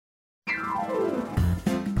This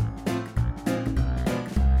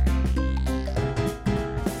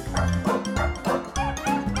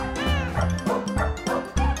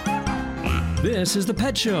is The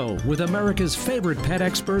Pet Show with America's favorite pet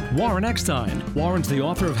expert, Warren Eckstein. Warren's the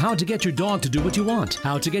author of How to Get Your Dog to Do What You Want,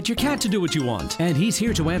 How to Get Your Cat to Do What You Want, and he's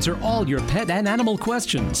here to answer all your pet and animal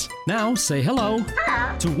questions. Now, say hello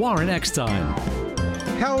to Warren Eckstein.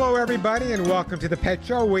 Hello, everybody, and welcome to The Pet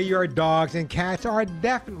Show, where your dogs and cats are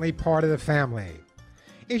definitely part of the family.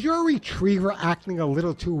 Is your retriever acting a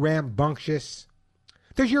little too rambunctious?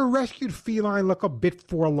 Does your rescued feline look a bit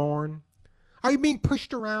forlorn? Are you being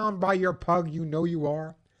pushed around by your pug? You know you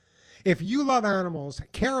are. If you love animals,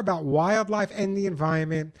 care about wildlife and the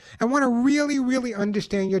environment, and want to really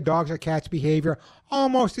understand your dog's or cat's behavior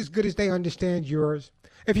almost as good as they understand yours,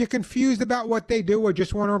 if you're confused about what they do or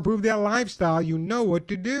just want to improve their lifestyle, you know what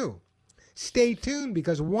to do. Stay tuned,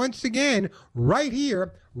 because once again, right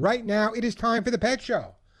here, right now, it is time for The Pet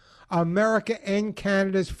Show. America and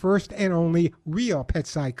Canada's first and only real pet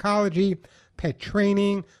psychology, pet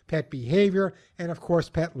training, pet behavior, and of course,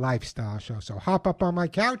 pet lifestyle show. So hop up on my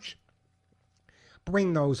couch,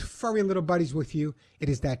 bring those furry little buddies with you. It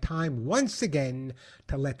is that time once again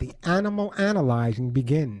to let the animal analyzing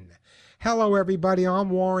begin. Hello, everybody.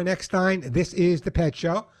 I'm Warren Eckstein. This is The Pet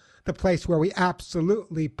Show, the place where we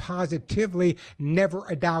absolutely, positively, never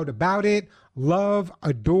a doubt about it, love,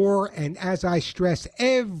 adore, and as I stress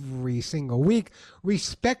every single week,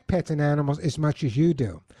 respect pets and animals as much as you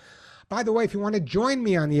do. By the way, if you want to join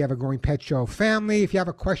me on the Evergrowing Pet Show family, if you have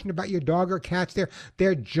a question about your dog or cats,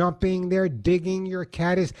 they're jumping, they're digging, your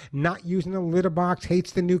cat is not using the litter box,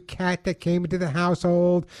 hates the new cat that came into the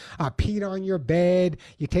household, peed on your bed,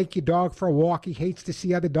 you take your dog for a walk, he hates to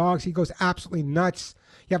see other dogs, he goes absolutely nuts.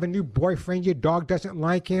 You have a new boyfriend, your dog doesn't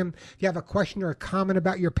like him. If you have a question or a comment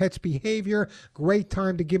about your pet's behavior, great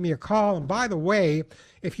time to give me a call. And by the way,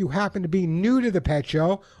 if you happen to be new to The Pet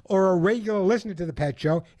Show or a regular listener to The Pet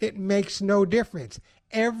Show, it makes no difference.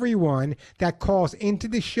 Everyone that calls into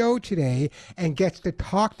the show today and gets to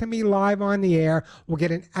talk to me live on the air will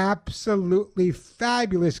get an absolutely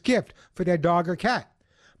fabulous gift for their dog or cat.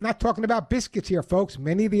 I'm not talking about biscuits here, folks.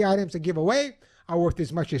 Many of the items I give away are worth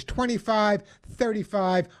as much as $25,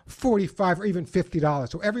 $35, $45, or even $50.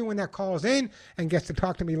 So everyone that calls in and gets to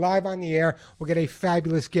talk to me live on the air will get a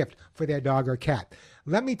fabulous gift for their dog or cat.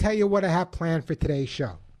 Let me tell you what I have planned for today's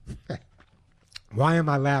show. Why am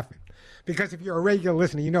I laughing? Because if you're a regular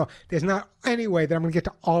listener, you know there's not any way that I'm going to get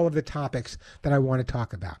to all of the topics that I want to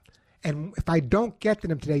talk about. And if I don't get to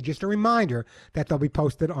them today, just a reminder that they'll be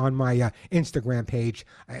posted on my Instagram page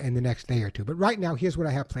in the next day or two. But right now, here's what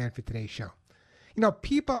I have planned for today's show. You know,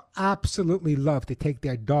 people absolutely love to take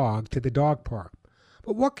their dog to the dog park.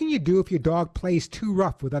 But what can you do if your dog plays too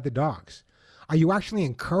rough with other dogs? Are you actually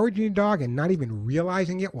encouraging your dog and not even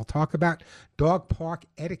realizing it? We'll talk about dog park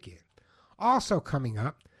etiquette. Also coming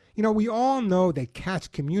up, you know, we all know that cats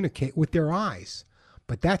communicate with their eyes.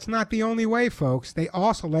 But that's not the only way, folks. They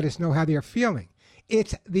also let us know how they're feeling.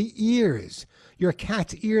 It's the ears. Your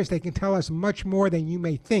cat's ears, they can tell us much more than you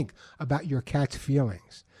may think about your cat's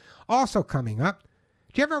feelings. Also coming up,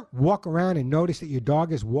 do you ever walk around and notice that your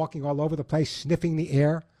dog is walking all over the place, sniffing the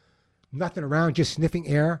air? Nothing around, just sniffing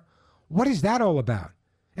air? What is that all about?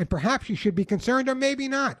 And perhaps you should be concerned, or maybe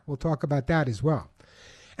not. We'll talk about that as well.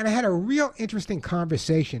 And I had a real interesting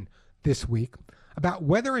conversation this week about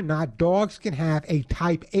whether or not dogs can have a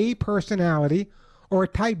type A personality or a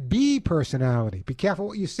type B personality. Be careful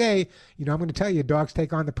what you say. You know, I'm going to tell you, dogs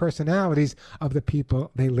take on the personalities of the people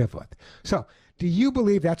they live with. So, do you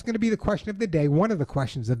believe, that's going to be the question of the day, one of the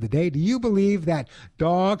questions of the day, do you believe that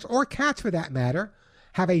dogs, or cats for that matter,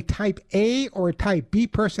 have a type A or a type B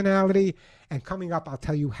personality? And coming up, I'll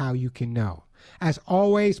tell you how you can know. As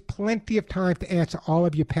always, plenty of time to answer all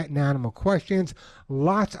of your pet and animal questions.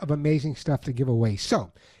 Lots of amazing stuff to give away.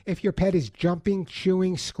 So, if your pet is jumping,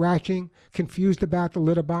 chewing, scratching, confused about the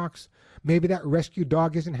litter box, maybe that rescue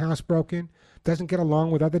dog isn't housebroken, doesn't get along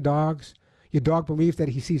with other dogs, your dog believes that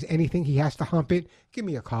he sees anything, he has to hump it, give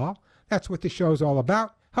me a call. That's what the show's all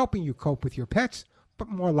about, helping you cope with your pets, but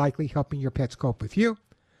more likely helping your pets cope with you.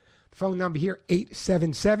 Phone number here,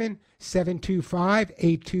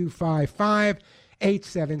 877-725-8255,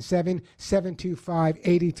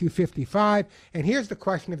 877-725-8255. And here's the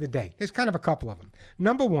question of the day. There's kind of a couple of them.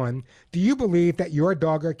 Number one, do you believe that your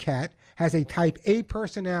dog or cat has a type A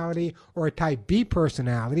personality or a type B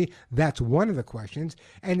personality? That's one of the questions.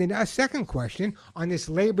 And then a second question, on this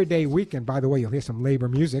Labor Day weekend, by the way, you'll hear some labor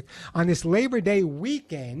music. On this Labor Day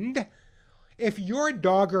weekend, if your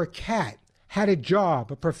dog or cat had a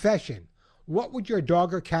job, a profession, what would your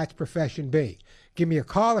dog or cat's profession be? Give me a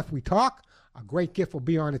call if we talk. A great gift will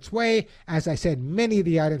be on its way. As I said, many of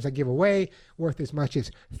the items I give away worth as much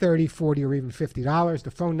as $30, $40, or even $50.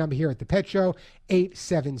 The phone number here at the Pet Show,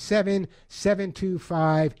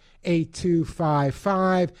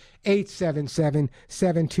 877-725-8255,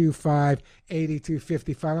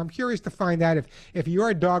 877-725-8255. I'm curious to find out if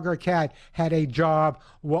your dog or cat had a job,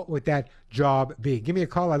 what would that job be? Give me a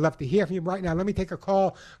call. I'd love to hear from you right now. Let me take a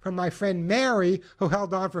call from my friend Mary, who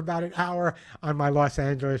held on for about an hour on my Los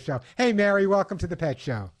Angeles show. Hey, Mary, welcome to the Pet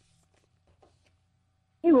Show.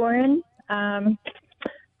 Hey, Warren.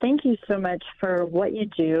 Thank you so much for what you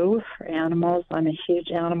do for animals. I'm a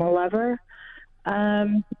huge animal lover.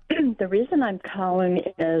 The reason I'm calling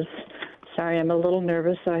is, sorry, I'm a little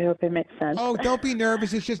nervous, so I hope it makes sense. Oh, don't be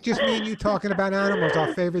nervous. It's just me and you talking about animals,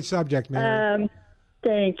 our favorite subject, Mary.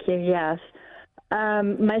 Thank you, yes.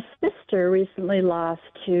 My sister recently lost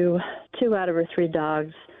two out of her three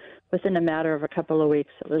dogs within a matter of a couple of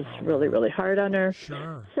weeks. It was really, really hard on her.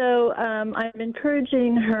 Sure. So I'm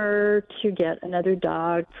encouraging her to get another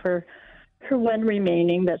dog for her one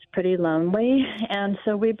remaining that's pretty lonely. And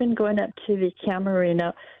so we've been going up to the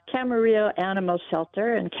Camarillo Animal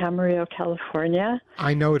Shelter in Camarillo, California.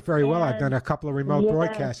 I know it very well. I've done a couple of remote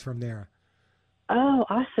broadcasts from there. Oh,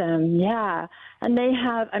 awesome. Yeah. And they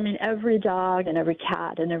have, every dog and every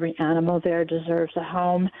cat and every animal there deserves a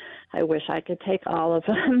home. I wish I could take all of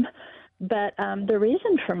them. But the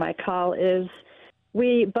reason for my call is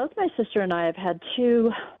both my sister and I have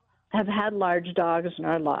had large dogs in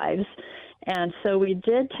our lives. And so we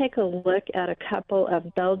did take a look at a couple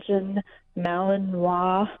of Belgian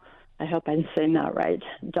Malinois, I hope I'm saying that right,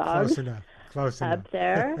 dogs. Close enough. Up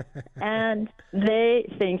there. And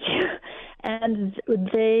thank you. And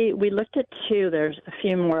we looked at two. There's a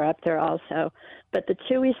few more up there also. But the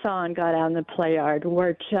two we saw and got out in the play yard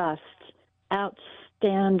were just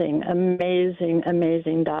outstanding, amazing,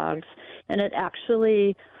 amazing dogs. And it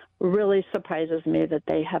actually really surprises me that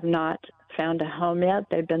they have not found a home yet.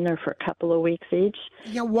 They've been there for a couple of weeks each.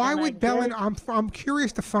 Yeah, why would Bellin? I'm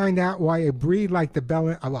curious to find out why a breed like the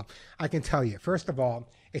Bellin. Well, I can tell you. First of all,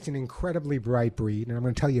 it's an incredibly bright breed, and I'm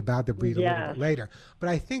going to tell you about the breed a little bit later. But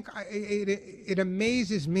I think it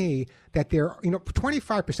amazes me that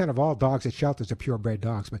 25% of all dogs at shelters are purebred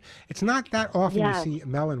dogs, but it's not that often you see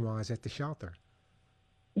Malinois at the shelter.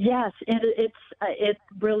 Yes, it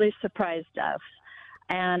really surprised us.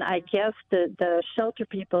 And I guess the shelter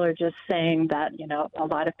people are just saying that, a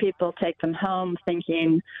lot of people take them home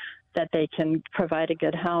thinking that they can provide a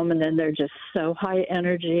good home, and then they're just so high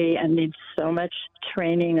energy and need so much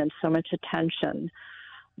training and so much attention.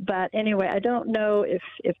 But anyway, I don't know if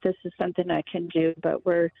this is something I can do, but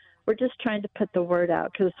we're just trying to put the word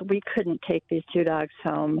out because we couldn't take these two dogs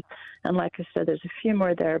home. And like I said, there's a few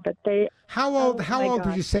more there, but they. How old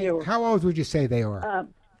would you say they are?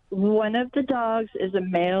 One of the dogs is a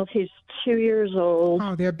male. He's 2 years old.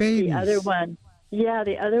 Oh, they're babies.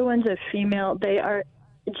 The other one's a female. They are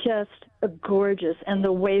just gorgeous, and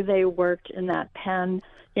the way they worked in that pen,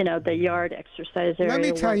 the yard exercise area. Let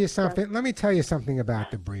me tell you something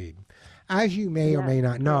about the breed. As you may or may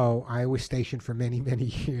not know, I was stationed for many, many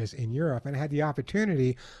years in Europe, and I had the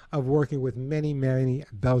opportunity of working with many, many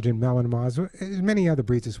Belgian Malinois, many other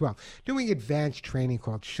breeds as well, doing advanced training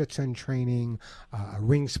called Schutzen training,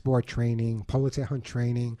 ring sport training, Pulitzer hunt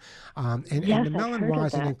training, and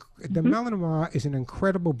the Malinois is an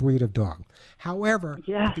incredible breed of dog. However,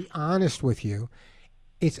 to be honest with you,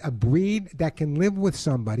 it's a breed that can live with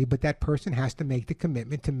somebody, but that person has to make the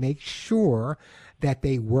commitment to make sure that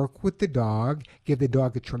they work with the dog, give the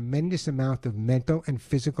dog a tremendous amount of mental and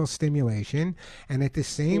physical stimulation, and at the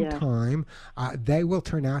same time, they will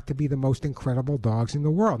turn out to be the most incredible dogs in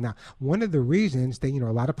the world. Now, one of the reasons that,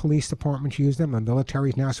 a lot of police departments use them, and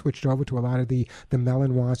military's now switched over to a lot of the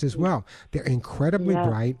Malinois as well. They're incredibly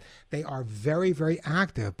bright. They are very, very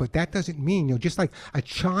active, but that doesn't mean, just like a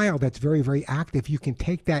child that's very, very active, you can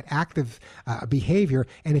take that active behavior,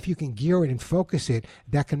 and if you can gear it and focus it,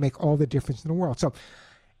 that can make all the difference in the world. So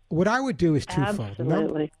what I would do is twofold.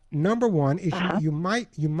 Number one is you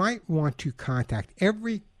might want to contact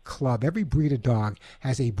every club. Every breed of dog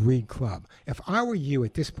has a breed club. If I were you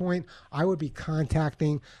at this point, I would be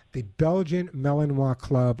contacting the Belgian Malinois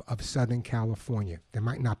Club of Southern California. There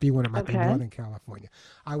might not be one, it might be Northern California.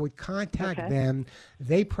 I would contact them.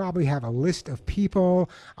 They probably have a list of people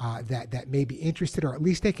that may be interested, or at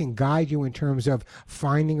least they can guide you in terms of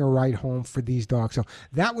finding a right home for these dogs. So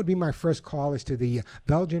that would be my first call, is to the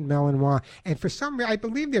Belgian Malinois. And for some reason, I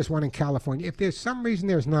believe there's one in California. If there's some reason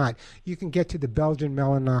there's not, you can get to the Belgian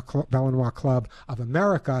Malinois Club of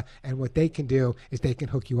America, and what they can do is they can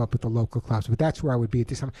hook you up with the local clubs. But that's where I would be at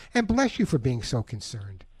this time. And bless you for being so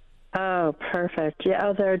concerned. Oh, perfect.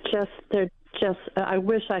 Yeah, they're just. I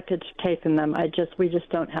wish I could take them. We just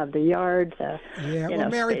don't have the yard, Yeah. Well,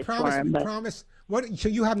 Mary, space promise, for them. But promise. What? So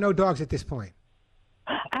you have no dogs at this point?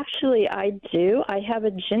 actually, I do. I have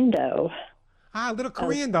a Jindo. Ah, a little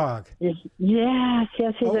Korean dog. Yes, yes,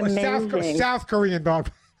 he's Oh, a amazing. South Korean dog.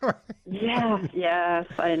 Yes,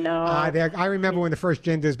 I know. I remember when the first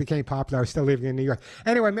genders became popular. I was still living in New York.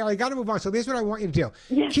 Anyway, Mary, I got to move on. So this is what I want you to do.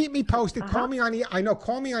 Yes. Keep me posted. Call me on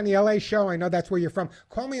call me on the LA show. I know that's where you're from.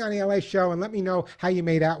 Call me on the LA show and let me know how you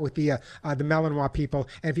made out with the Malinois people.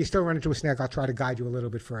 And if you still run into a snag, I'll try to guide you a little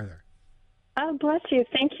bit further. Oh, bless you.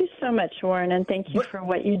 Thank you so much, Warren, and thank you for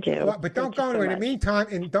what you do. But don't go into it in the meantime.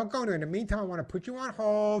 And don't go into it in the meantime. I want to put you on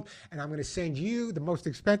hold, and I'm going to send you the most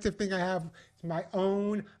expensive thing I have. It's my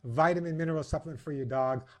own vitamin mineral supplement for your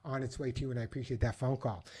dog on its way to you, and I appreciate that phone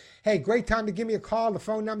call. Hey, great time to give me a call. The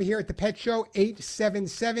phone number here at the Pet Show,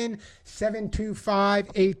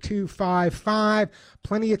 877-725-8255.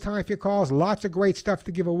 Plenty of time for your calls. Lots of great stuff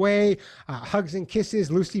to give away. Hugs and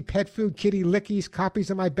kisses, Lucy pet food, kitty lickies,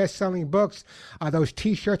 copies of my best-selling books, those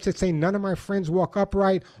T-shirts that say none of my friends walk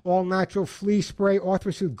upright, all natural flea spray,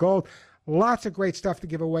 Orthrosuit Gold. Lots of great stuff to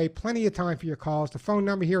give away. Plenty of time for your calls. The phone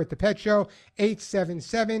number here at the Pet Show,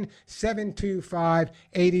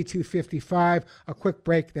 877-725-8255. A quick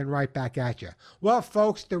break, then right back at you. Well,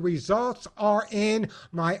 folks, the results are in.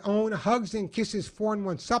 My own Hugs and Kisses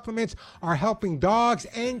 4-in-1 supplements are helping dogs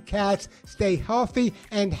and cats stay healthy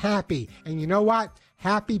and happy. And you know what?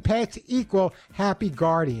 Happy pets equal happy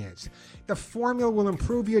guardians. The formula will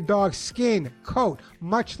improve your dog's skin, coat,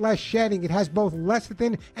 much less shedding. It has both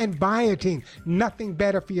lecithin and biotin. Nothing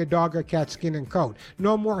better for your dog or cat's skin and coat.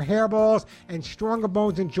 No more hairballs and stronger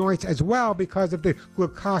bones and joints as well because of the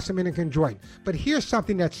glucosamine and chondroitin. But here's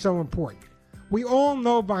something that's so important. We all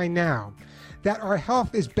know by now that our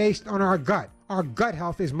health is based on our gut. Our gut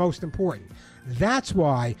health is most important. That's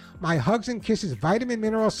why my Hugs and Kisses vitamin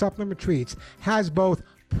mineral supplement treats has both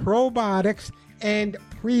probiotics and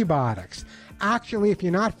prebiotics. Actually, if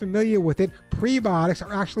you're not familiar with it, prebiotics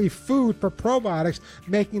are actually food for probiotics,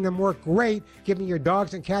 making them work great, giving your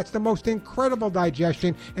dogs and cats the most incredible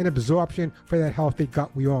digestion and absorption for that healthy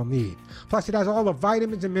gut we all need. Plus, it has all the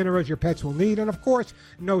vitamins and minerals your pets will need, and of course,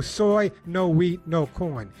 no soy, no wheat, no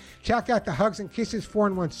corn. Check out the Hugs and Kisses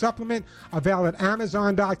 4-in-1 supplement, available at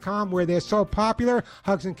Amazon.com, where they're so popular.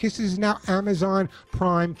 Hugs and Kisses is now Amazon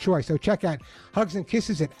Prime Choice. So check out Hugs and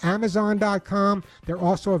Kisses at Amazon.com. They're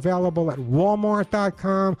also available at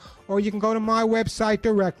Walmart.com, or you can go to my website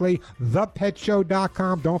directly,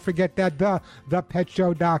 thepetshow.com. Don't forget that,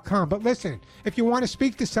 thepetshow.com. But listen, if you want to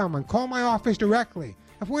speak to someone, call my office directly.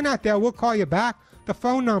 If we're not there, we'll call you back. The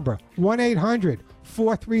phone number,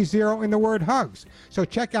 1-800-430 and the word hugs. So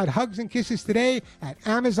check out Hugs and Kisses today at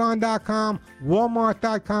Amazon.com,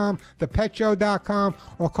 Walmart.com, thepetshow.com,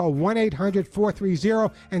 or call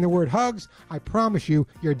 1-800-430 and the word hugs. I promise you,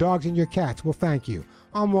 your dogs and your cats will thank you.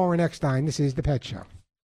 I'm Warren Eckstein. This is The Pet Show.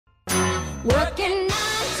 Working 9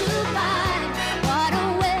 to 5, what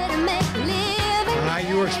a way to make a living.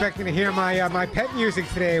 You were expecting to hear my pet music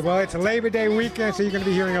today. Well, it's a Labor Day weekend, so you're going to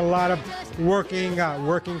be hearing a lot of working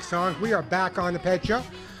songs. We are back on The Pet Show.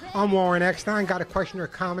 I'm Warren Eckstein. Got a question or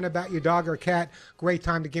comment about your dog or cat? Great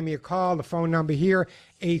time to give me a call. The phone number here,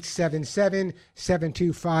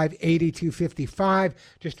 877-725-8255.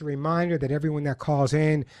 Just a reminder that everyone that calls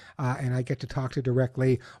in and I get to talk to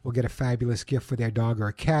directly will get a fabulous gift for their dog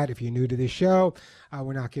or cat. If you're new to this show,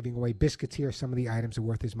 we're not giving away biscuits here. Some of the items are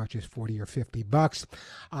worth as much as $40 or $50.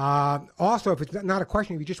 Also, if it's not a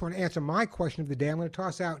question, if you just want to answer my question of the day, I'm going to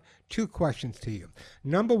toss out 2 questions to you.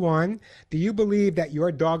 Number 1, do you believe that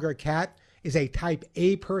your dog or cat is a type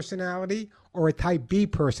A personality or a type B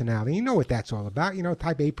personality? You know what that's all about. You know,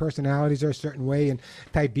 type A personalities are a certain way and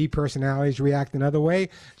type B personalities react another way.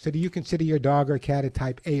 So do you consider your dog or cat a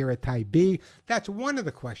type A or a type B? That's one of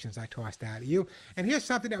the questions I tossed out at you. And here's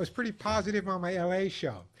something that was pretty positive on my LA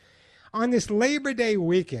show. On this Labor Day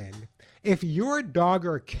weekend, if your dog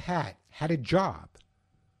or cat had a job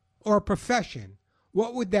or a profession,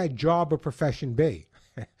 what would that job or profession be?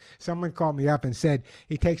 Someone called me up and said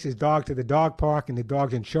he takes his dog to the dog park and the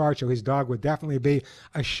dog's in charge, so his dog would definitely be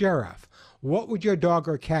a sheriff. What would your dog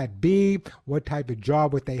or cat be? What type of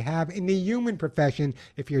job would they have in the human profession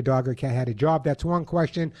if your dog or cat had a job? That's one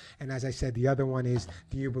question. And as I said, the other one is,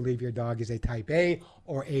 do you believe your dog is a type A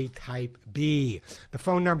or a type B? The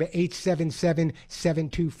phone number,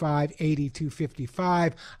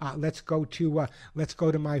 877-725-8255. Let's go to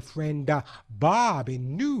my friend Bob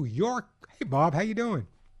in New York. Hey, Bob, how you doing?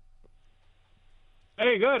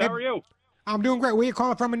 Hey, good. How are you? I'm doing great. Where you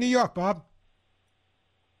calling from in New York, Bob?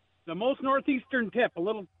 the most northeastern tip, a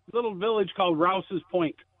little village called Rouse's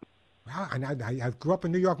Point. Wow, and I grew up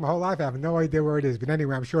in New York my whole life. I have no idea where it is, but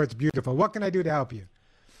anyway, I'm sure it's beautiful. What can I do to help you?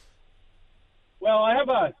 Well, I have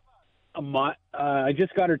a mutt. I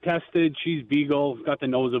just got her tested. She's beagle, got the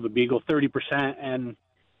nose of a beagle, 30%, and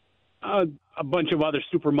a bunch of other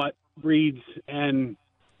super mutt breeds. And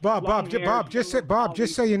Bob, just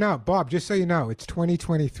so you know, it's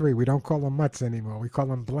 2023. We don't call them mutts anymore. We call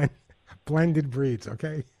them blended breeds.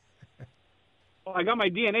 Okay. Well, I got my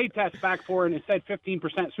DNA test back for her, and it said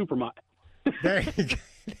 15% super mutt. There you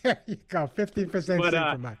go, 15%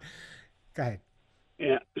 super mutt. Go ahead.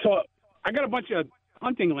 Yeah. So I got a bunch of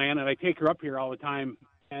hunting land, and I take her up here all the time,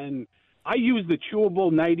 and I use the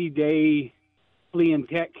chewable 90-day flea and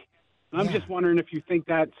tick. And I'm just wondering if you think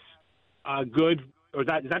that's good, or is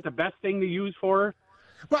that the best thing to use for her?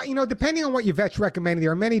 Well, depending on what your vet's recommending,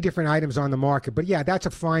 there are many different items on the market. But, yeah, that's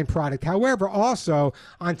a fine product. However, also,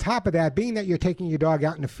 on top of that, being that you're taking your dog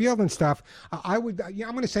out in the field and stuff, I'm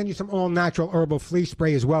going to send you some all-natural herbal flea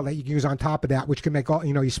spray as well that you can use on top of that, which can make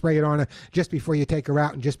you spray it on her just before you take her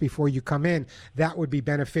out and just before you come in. That would be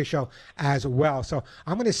beneficial as well. So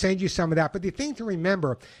I'm going to send you some of that. But the thing to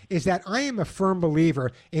remember is that I am a firm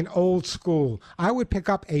believer in old school. I would pick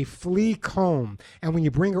up a flea comb, and when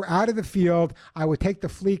you bring her out of the field, I would take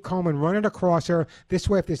the flea comb and run it across her. This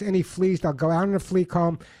way, if there's any fleas, they'll go out in the flea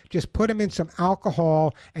comb, just put them in some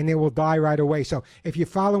alcohol, and they will die right away. So if you're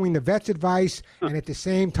following the vet's advice, and at the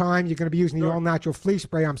same time, you're going to be using the all-natural flea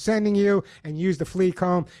spray I'm sending you, and use the flea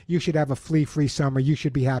comb, you should have a flea-free summer. You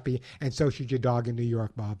should be happy, and so should your dog in New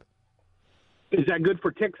York, Bob. Is that good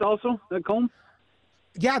for ticks also, that comb?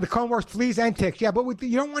 Yeah, the comb works fleas and ticks. Yeah, but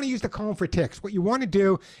you don't want to use the comb for ticks. What you want to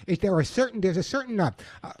do is there's a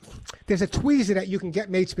tweezer that you can get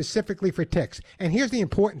made specifically for ticks. And here's the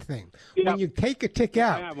important thing: when you take a tick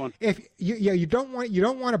out, if you don't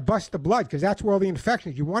want to bust the blood, because that's where all the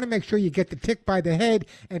infection is. You want to make sure you get the tick by the head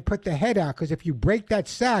and put the head out, because if you break that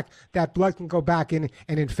sac, that blood can go back in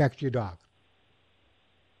and infect your dog.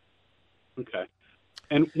 Okay.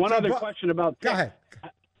 And one other question about ticks. Go ahead.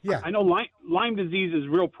 Yeah, I know Lyme disease is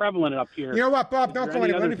real prevalent up here. You know what, Bob? Don't go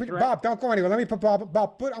anywhere. Bob, don't go anywhere. Let me put Bob. I'm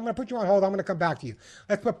going to put you on hold. I'm going to come back to you.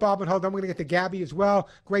 Let's put Bob on hold. I'm going to get to Gabby as well.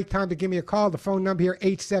 Great time to give me a call. The phone number here,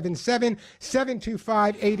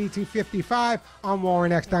 877-725-8255. I'm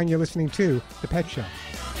Warren Eckstein. You're listening to The Pet Show.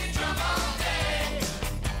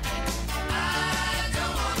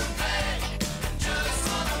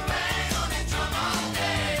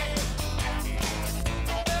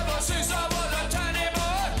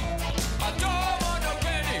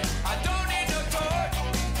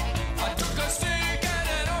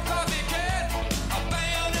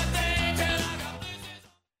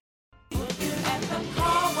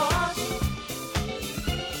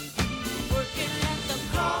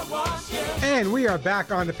 And we are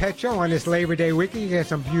back on the Pet Show on this Labor Day weekend. You get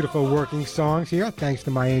some beautiful working songs here, thanks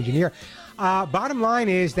to my engineer. Bottom line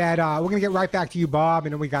is that we're going to get right back to you, Bob,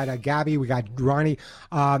 and then we got Gabby, we got Ronnie.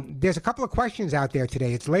 There's a couple of questions out there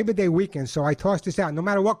today. It's Labor Day weekend, so I tossed this out. No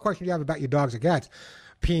matter what question you have about your dogs or cats,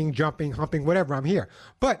 peeing, jumping, humping, whatever, I'm here.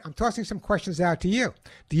 But I'm tossing some questions out to you.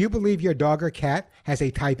 Do you believe your dog or cat has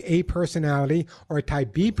a type A personality or a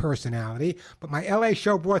type B personality? But my LA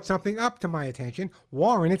show brought something up to my attention.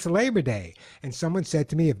 Warren, it's Labor Day. And someone said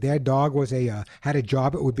to me if their dog was had a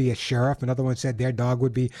job, it would be a sheriff. Another one said their dog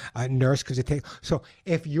would be a nurse because it takes. So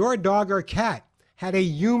if your dog or cat had a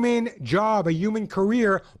human job, a human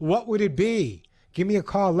career, what would it be? Give me a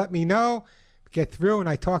call. Let me know. Get through, and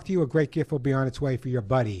I talk to you. A great gift will be on its way for your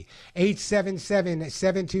buddy.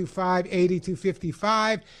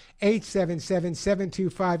 877-725-8255.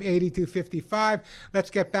 877-725-8255. Let's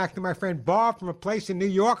get back to my friend Bob from a place in New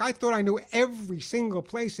York. I thought I knew every single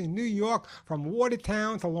place in New York, from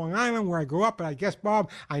Watertown to Long Island, where I grew up. But I guess, Bob,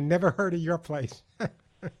 I never heard of your place.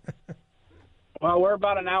 Well, we're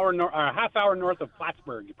about a half hour north of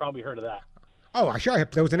Plattsburgh. You probably heard of that. Oh, sure.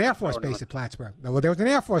 There was an Air Force base at Plattsburgh. Well, there was an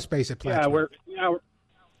Air Force base at Plattsburgh.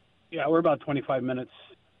 We're about 25 minutes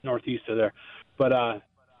northeast of there. But as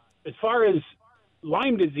far as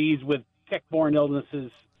Lyme disease with tick-borne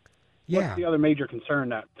illnesses, what's the other major concern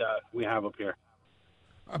that we have up here?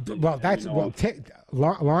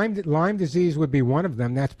 Lyme disease would be one of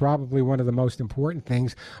them. That's probably one of the most important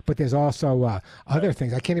things. But there's also other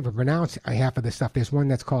things. I can't even pronounce half of the stuff. There's one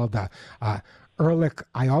that's called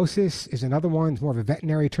Ehrlichiosis is another one. It's more of a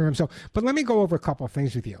veterinary term. So, but let me go over a couple of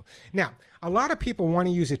things with you. Now, a lot of people want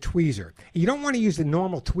to use a tweezer. You don't want to use the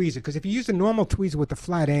normal tweezer because if you use the normal tweezer with the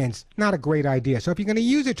flat ends, not a great idea. So if you're going to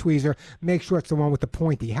use a tweezer, make sure it's the one with the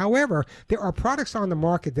pointy. However, there are products on the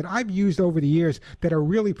market that I've used over the years that are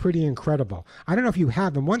really pretty incredible. I don't know if you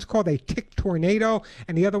have them. One's called a Tick Tornado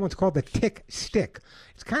and the other one's called the Tick Stick.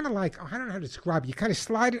 It's kind of like, I don't know how to describe it. You kind of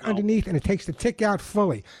slide it underneath and it takes the tick out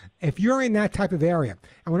fully. If you're in that type of area,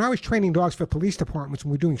 and when I was training dogs for police departments,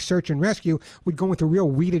 when we were doing search and rescue, we'd go into real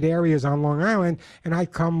weeded areas on Long Island, and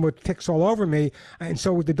I'd come with ticks all over me, and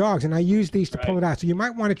so would the dogs. And I use these to pull it out. So you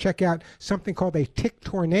might want to check out something called a Tick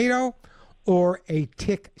Tornado or a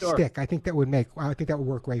Tick Stick. I think that would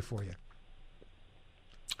work great for you.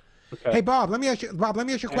 Okay. Hey Bob, let me ask you a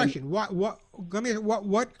question. What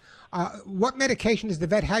medication does the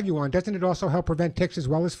vet have you on? Doesn't it also help prevent ticks as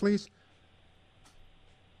well as fleas?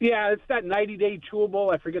 Yeah, it's that 90-day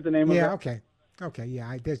chewable. I forget the name of it. Yeah, okay.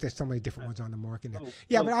 Yeah, there's so many different ones on the market now.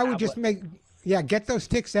 Yeah, but I would just get those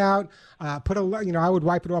ticks out. Put I would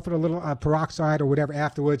wipe it off with a little peroxide or whatever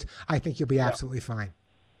afterwards. I think you'll be absolutely fine.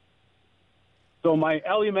 So my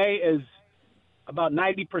LMA is about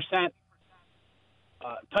 90%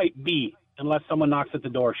 type B. Unless someone knocks at the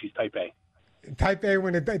door, she's type A. Type A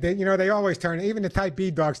when they always turn. Even the type B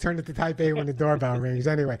dogs turn it to type A when the doorbell rings.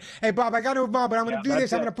 Anyway, hey Bob, I got to move on, but I'm going to do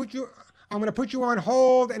this. I'm going to put you on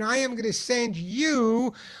hold, and I am going to send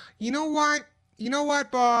you. You know what,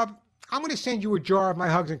 Bob? I'm going to send you a jar of my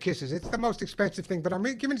Hugs and Kisses. It's the most expensive thing, but I'm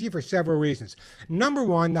giving it to you for several reasons. Number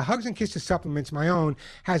one, the Hugs and Kisses supplements, my own,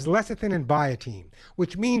 has lecithin and biotin,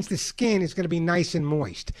 which means the skin is going to be nice and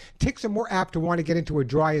moist. Ticks are more apt to want to get into a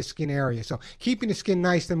drier skin area, so keeping the skin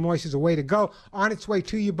nice and moist is a way to go. On its way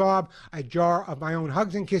to you, Bob, a jar of my own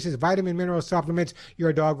Hugs and Kisses vitamin mineral supplements.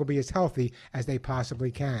 Your dog will be as healthy as they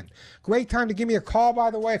possibly can. Great time to give me a call,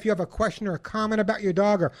 by the way, if you have a question or a comment about your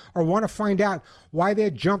dog or want to find out why they're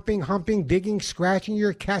jumping, humping, digging, scratching.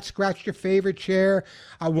 Your cat scratched your favorite chair.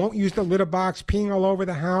 I won't use the litter box, peeing all over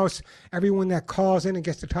the house. Everyone that calls in and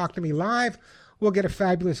gets to talk to me live will get a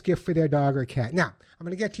fabulous gift for their dog or cat. Now, I'm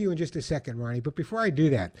going to get to you in just a second, Ronnie, but before I do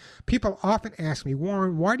that, people often ask me,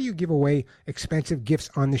 Warren, why do you give away expensive gifts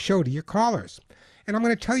on the show to your callers? And I'm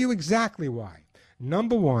going to tell you exactly why.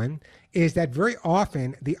 Number one is that very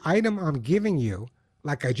often the item I'm giving you,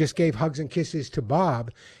 like I just gave Hugs and Kisses to Bob,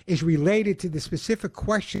 is related to the specific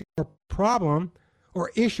question or problem or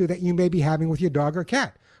issue that you may be having with your dog or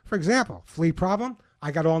cat. For example, flea problem, I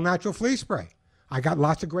got all natural flea spray. I got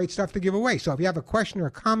lots of great stuff to give away. So if you have a question or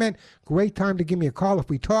a comment, great time to give me a call. If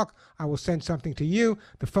we talk, I will send something to you.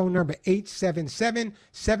 The phone number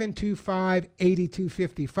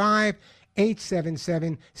 877-725-8255.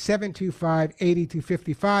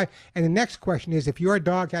 877-725-8255. And the next question is, if your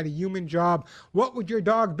dog had a human job, what would your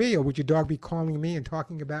dog be? Or would your dog be calling me and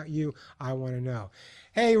talking about you? I want to know.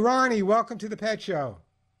 Hey, Ronnie, welcome to the Pet Show.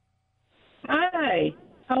 Hi.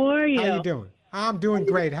 How are you? How you doing? I'm doing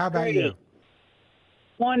great. How about you?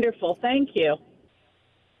 Wonderful. Thank you.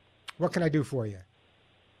 What can I do for you?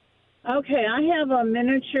 Okay, I have a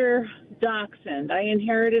miniature dachshund. I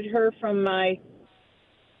inherited her from my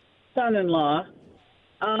son-in-law.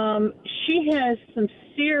 She has some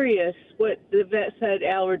serious, what the vet said,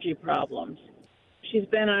 allergy problems. She's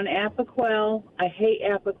been on Apoquel. I hate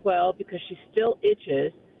Apoquel because she still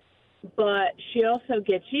itches, but she also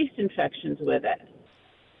gets yeast infections with it.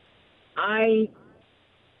 I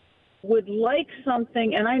would like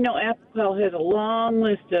something, and I know Apoquel has a long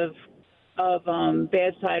list of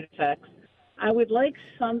bad side effects. I would like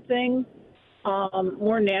something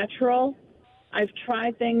more natural. I've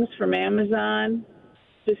tried things from Amazon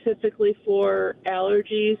specifically for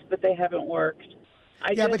allergies, but they haven't worked.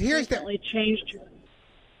 But here's changed.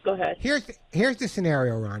 Go ahead. Here's the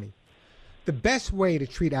scenario, Ronnie. The best way to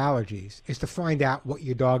treat allergies is to find out what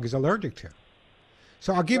your dog is allergic to.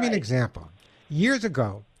 So I'll give you an example. Years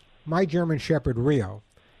ago, my German Shepherd Rio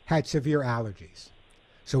had severe allergies.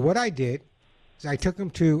 So what I did is I took him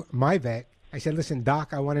to my vet. I said, listen,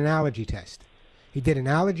 Doc, I want an allergy test. He did an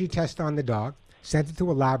allergy test on the dog, sent it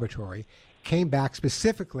to a laboratory, came back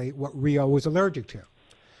specifically what Rio was allergic to.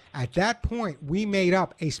 At that point, we made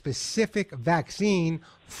up a specific vaccine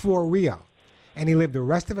for Rio, and he lived the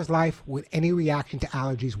rest of his life with any reaction to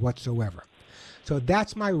allergies whatsoever. So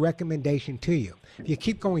that's my recommendation to you. If you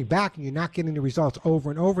keep going back and you're not getting the results over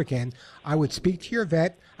and over again, I would speak to your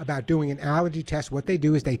vet about doing an allergy test. What they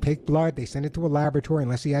do is they take blood, they send it to a laboratory,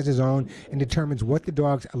 unless he has his own, and determines what the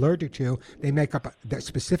dog's allergic to. They make up the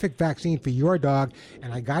specific vaccine for your dog.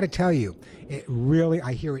 And I got to tell you, it really,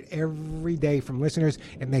 I hear it every day from listeners.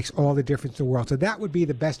 It makes all the difference in the world. So that would be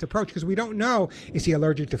the best approach, because we don't know, is he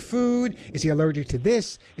allergic to food? Is he allergic to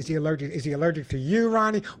this? Is he allergic to you,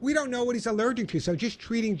 Ronnie? We don't know what he's allergic to. So just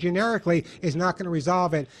treating generically is not going to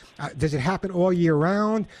resolve it. Does it happen all year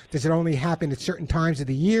round? Does it only happen at certain times of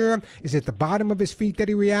the year? Is it the bottom of his feet that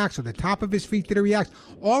he reacts, or the top of his feet that he reacts?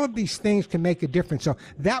 All of these things can make a difference. So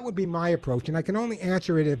that would be my approach. And I can only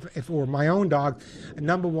answer it if for my own dog.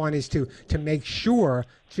 Number one is to make sure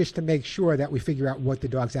that we figure out what the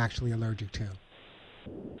dog's actually allergic to.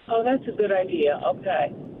 Oh, that's a good idea.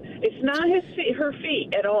 Okay. It's not her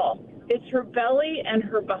feet at all. It's her belly and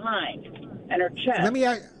her behind and her chest. Let me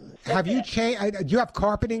ask, have you changed? Do you have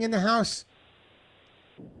carpeting in the house?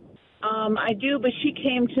 I do, but she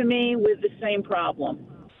came to me with the same problem.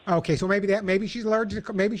 Okay, so maybe she's allergic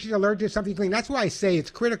to something clean. That's why I say it's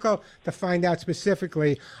critical to find out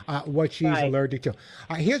specifically what she's allergic to.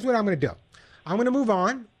 Here's what I'm going to do. I'm going to move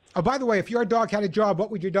on. Oh, by the way, if your dog had a job,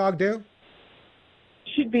 what would your dog do?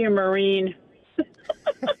 She'd be a Marine.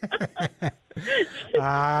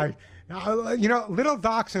 Little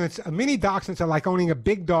dachshunds, mini dachshunds are like owning a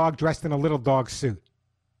big dog dressed in a little dog suit.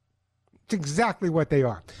 It's exactly what they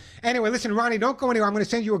are. Anyway, listen, Ronnie, don't go anywhere. I'm going to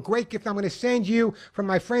send you a great gift. I'm going to send you, from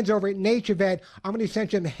my friends over at Nature Vet, I'm going to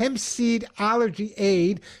send you some hemp seed allergy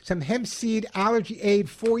aid,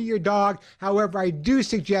 for your dog. However, I do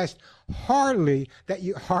suggest heartily that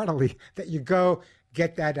you go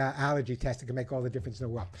get that allergy test. It can make all the difference in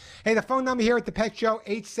the world. Hey, the phone number here at the Pet Show,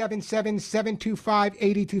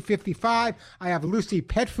 877-725-8255. I have Lucy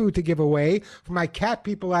pet food to give away. For my cat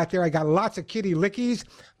people out there, I got lots of kitty lickies,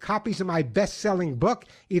 copies of my best-selling book,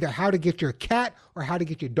 either How to Get Your Cat or How to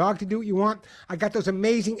Get Your Dog to Do What You Want. I got those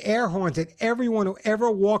amazing air horns that everyone who ever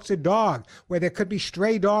walks a dog, where there could be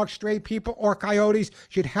stray dogs, stray people, or coyotes,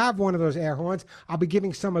 should have one of those air horns. I'll be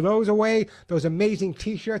giving some of those away. Those amazing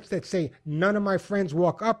T-shirts that say, "None of my friends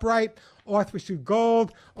walk upright," Orthopedic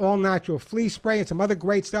Gold, all natural flea spray, and some other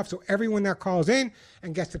great stuff. So everyone that calls in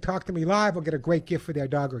and gets to talk to me live will get a great gift for their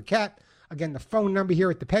dog or cat. Again, the phone number here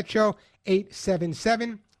at the Pet Show,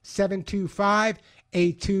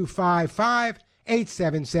 877-725-8255,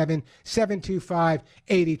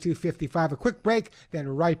 877-725-8255. A quick break, then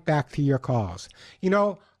right back to your calls.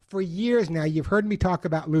 For years now, you've heard me talk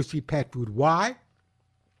about Lucy Pet Food. Why?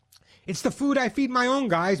 It's the food I feed my own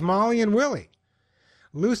guys, Molly and Willie.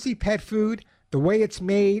 Lucy Pet Food, the way it's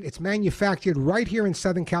made, it's manufactured right here in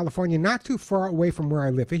Southern California, not too far away from where I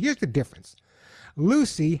live. But here's the difference.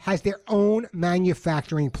 Lucy has their own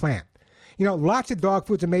manufacturing plant. Lots of dog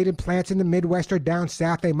foods are made in plants in the Midwest or down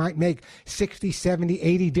south. They might make 60, 70,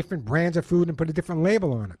 80 different brands of food and put a different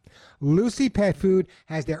label on it. Lucy Pet Food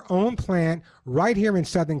has their own plant right here in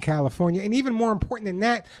Southern California. And even more important than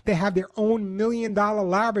that, they have their own $1 million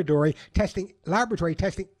laboratory testing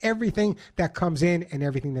everything that comes in and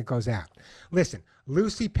everything that goes out. Listen,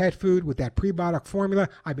 Lucy Pet Food with that prebiotic formula,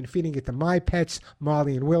 I've been feeding it to my pets,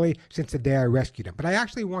 Molly and Willie, since the day I rescued them. But I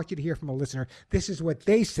actually want you to hear from a listener. This is what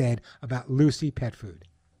they said about Lucy Pet Food.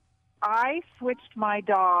 I switched my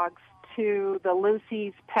dogs to the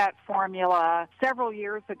Lucy's Pet formula several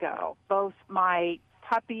years ago. Both my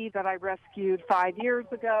puppy that I rescued 5 years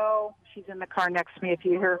ago, she's in the car next to me if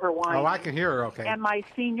you hear her whining. Oh, I can hear her, okay. And my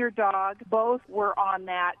senior dog, both were on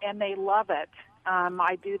that, and they love it.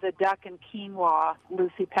 I do the duck and quinoa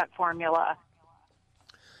Lucy Pet formula.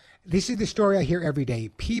 This is the story I hear every day.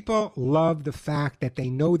 People love the fact that they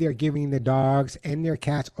know they're giving the dogs and their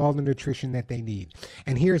cats all the nutrition that they need.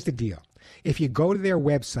 And here's the deal. If you go to their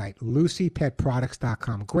website,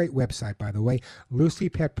 LucyPetProducts.com, great website, by the way,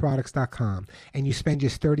 LucyPetProducts.com, and you spend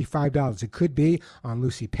just $35. It could be on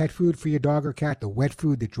Lucy Pet Food for your dog or cat, the wet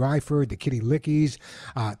food, the dry food, the kitty lickies,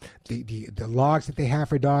 the logs that they have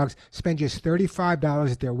for dogs. Spend just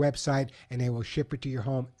 $35 at their website, and they will ship it to your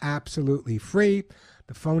home absolutely free.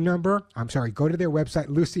 The phone number, go to their website,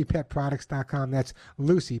 LucyPetProducts.com. That's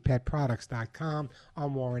LucyPetProducts.com.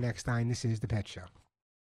 I'm Warren Eckstein. This is The Pet Show.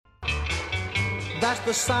 That's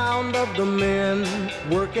the sound of the men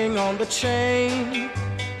working on the chain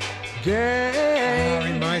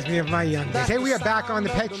gang. Reminds me of my young days. Hey, we are back on The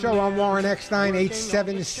Pet Show. I'm Warren Eckstein,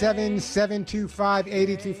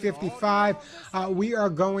 877-725-8255. We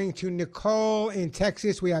are going to Nicole in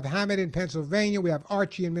Texas. We have Hamid in Pennsylvania. We have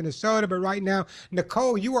Archie in Minnesota. But right now,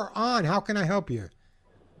 Nicole, you are on. How can I help you?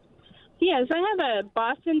 Yes, I have a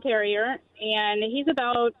Boston Terrier, and he's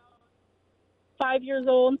about 5 years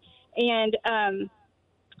old. And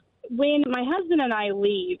when my husband and I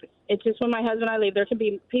leave, it's just when my husband and I leave, there can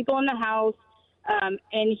be people in the house,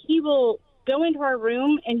 and he will go into our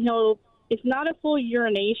room, and it's not a full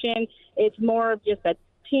urination. It's more of just a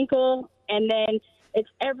tinkle, and then it's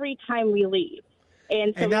every time we leave.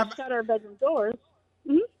 And so we shut our bedroom doors.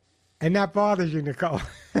 Mm-hmm. And that bothers you, Nicole.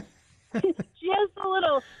 Just a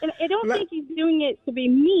little. And I don't think he's doing it to be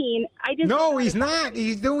mean. No, he's not.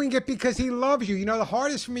 He's doing it because he loves you. You know, the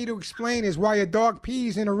hardest for me to explain is why a dog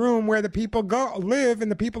pees in a room where the people live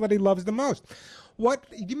and the people that he loves the most. Do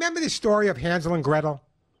you remember the story of Hansel and Gretel?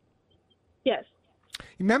 Yes.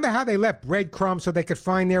 You remember how they left breadcrumbs so they could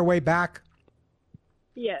find their way back?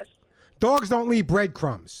 Yes. Dogs don't leave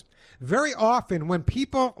breadcrumbs. Very often when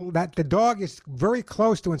people that the dog is very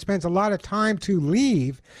close to and spends a lot of time to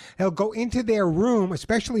leave, they'll go into their room,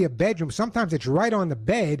 especially a bedroom. Sometimes it's right on the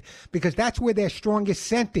bed because that's where their strongest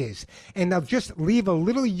scent is. And they'll just leave a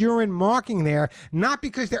little urine marking there, not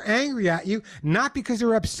because they're angry at you, not because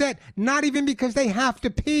they're upset, not even because they have to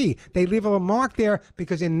pee. They leave a little mark there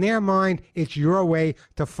because in their mind, it's your way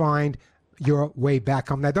to find your way back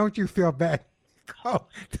home. Now, don't you feel bad? Oh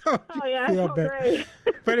yeah, I feel great.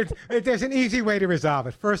 But there's an easy way to resolve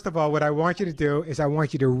it. First of all, what I want you to do is I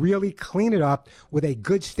want you to really clean it up with a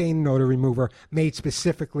good stain and odor remover made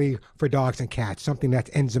specifically for dogs and cats, something that's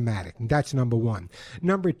enzymatic. And that's number one.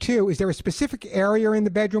 Number two, is there a specific area in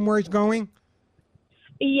the bedroom where he's going?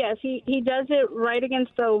 Yes, he does it right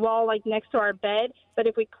against the wall, like next to our bed. But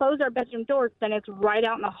if we close our bedroom doors, then it's right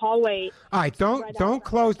out in the hallway. All right, don't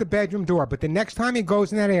close the bedroom door. But the next time he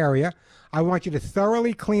goes in that area, I want you to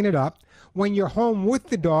thoroughly clean it up. When you're home with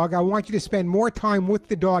the dog, I want you to spend more time with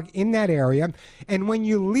the dog in that area. And when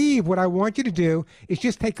you leave, what I want you to do is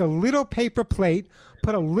just take a little paper plate,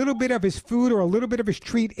 put a little bit of his food or a little bit of his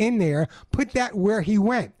treat in there, put that where he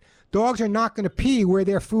went. Dogs are not going to pee where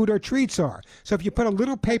their food or treats are. So if you put a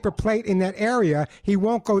little paper plate in that area, he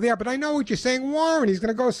won't go there. But I know what you're saying, Warren, he's going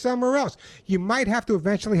to go somewhere else. You might have to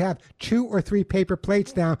eventually have 2 or 3 paper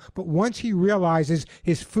plates down. But once he realizes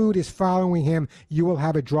his food is following him, you will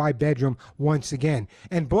have a dry bedroom once again.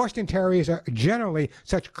 And Boston Terriers are generally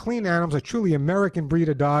such clean animals, a truly American breed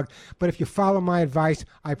of dog. But if you follow my advice,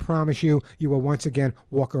 I promise you, you will once again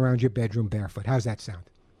walk around your bedroom barefoot. How's that sound?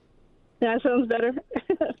 That sounds better.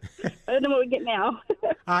 I don't know what we get now.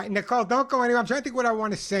 Nicole, don't go anywhere. I'm trying to think what I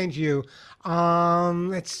want to send you.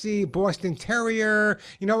 Let's see, Boston Terrier.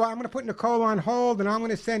 You know what? I'm going to put Nicole on hold, and I'm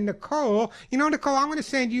going to send Nicole. You know, Nicole, I'm going to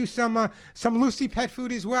send you some Lucy pet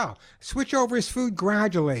food as well. Switch over his food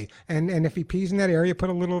gradually, and if he pees in that area,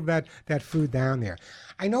 put a little of that food down there.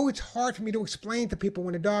 I know it's hard for me to explain to people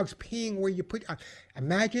when a dog's peeing where you put.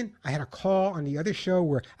 Imagine I had a call on the other show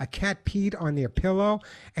where a cat peed on their pillow,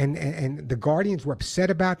 and the guardians were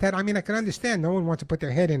upset about that. I mean, I can understand. No one wants to put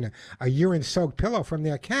their head in a urine-soaked pillow from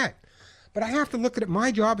their cat. But I have to look at it. My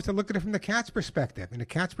job is to look at it from the cat's perspective. And the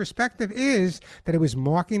cat's perspective is that it was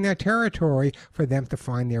marking their territory for them to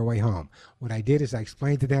find their way home. What I did is I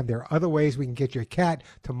explained to them there are other ways we can get your cat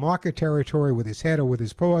to mark a territory with his head or with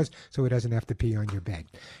his paws so he doesn't have to pee on your bed.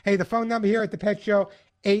 Hey, the phone number here at the Pet Show,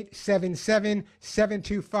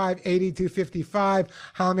 877-725-8255.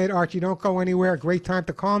 Hamid, Archie, don't go anywhere. Great time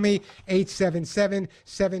to call me,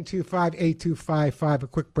 877-725-8255. A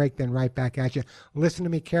quick break, then right back at you. Listen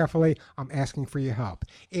to me carefully. I'm asking for your help.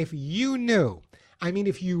 If you knew,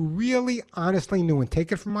 if you really honestly knew, and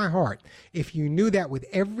take it from my heart, if you knew that with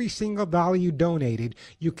every single dollar you donated,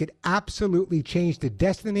 you could absolutely change the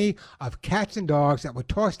destiny of cats and dogs that were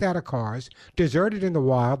tossed out of cars, deserted in the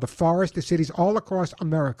wild, the forest, the cities all across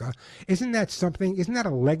America, isn't that something? Isn't that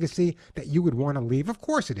a legacy that you would want to leave? Of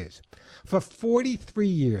course it is. For 43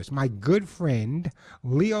 years, my good friend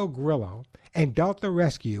Leo Grillo and Delta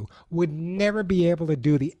Rescue would never be able to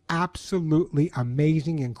do the absolutely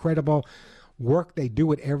amazing, incredible work they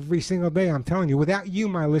do it every single day, I'm telling you, without you,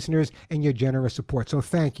 my listeners, and your generous support. So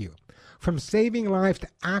thank you. From saving lives to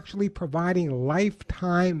actually providing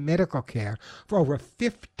lifetime medical care for over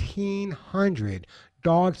 1,500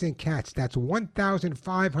 dogs and cats. That's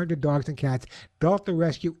 1,500 dogs and cats. Delta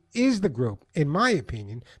Rescue is the group, in my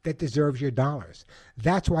opinion, that deserves your dollars.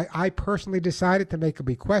 That's why I personally decided to make a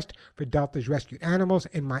bequest for Delta's rescued animals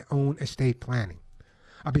in my own estate planning.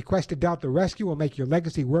 A bequest to Delta Rescue will make your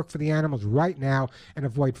legacy work for the animals right now and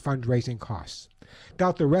avoid fundraising costs.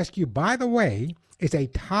 Delta Rescue, by the way, is a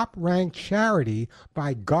top-ranked charity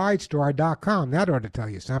by GuideStar.com. That ought to tell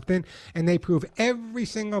you something. And they prove every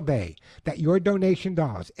single day that your donation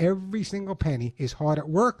dollars, every single penny, is hard at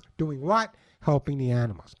work doing what? Helping the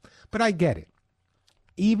animals. But I get it.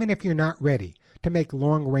 even if you're not ready to make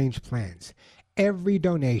long-range plans. Every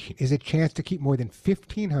donation is a chance to keep more than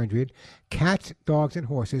 1,500 cats, dogs, and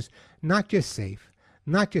horses not just safe,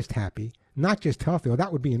 not just happy, not just healthy, or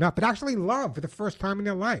that would be enough, but actually loved for the first time in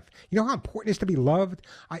their life. You know how important it is to be loved?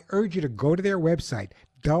 I urge you to go to their website,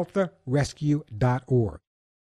 deltarescue.org.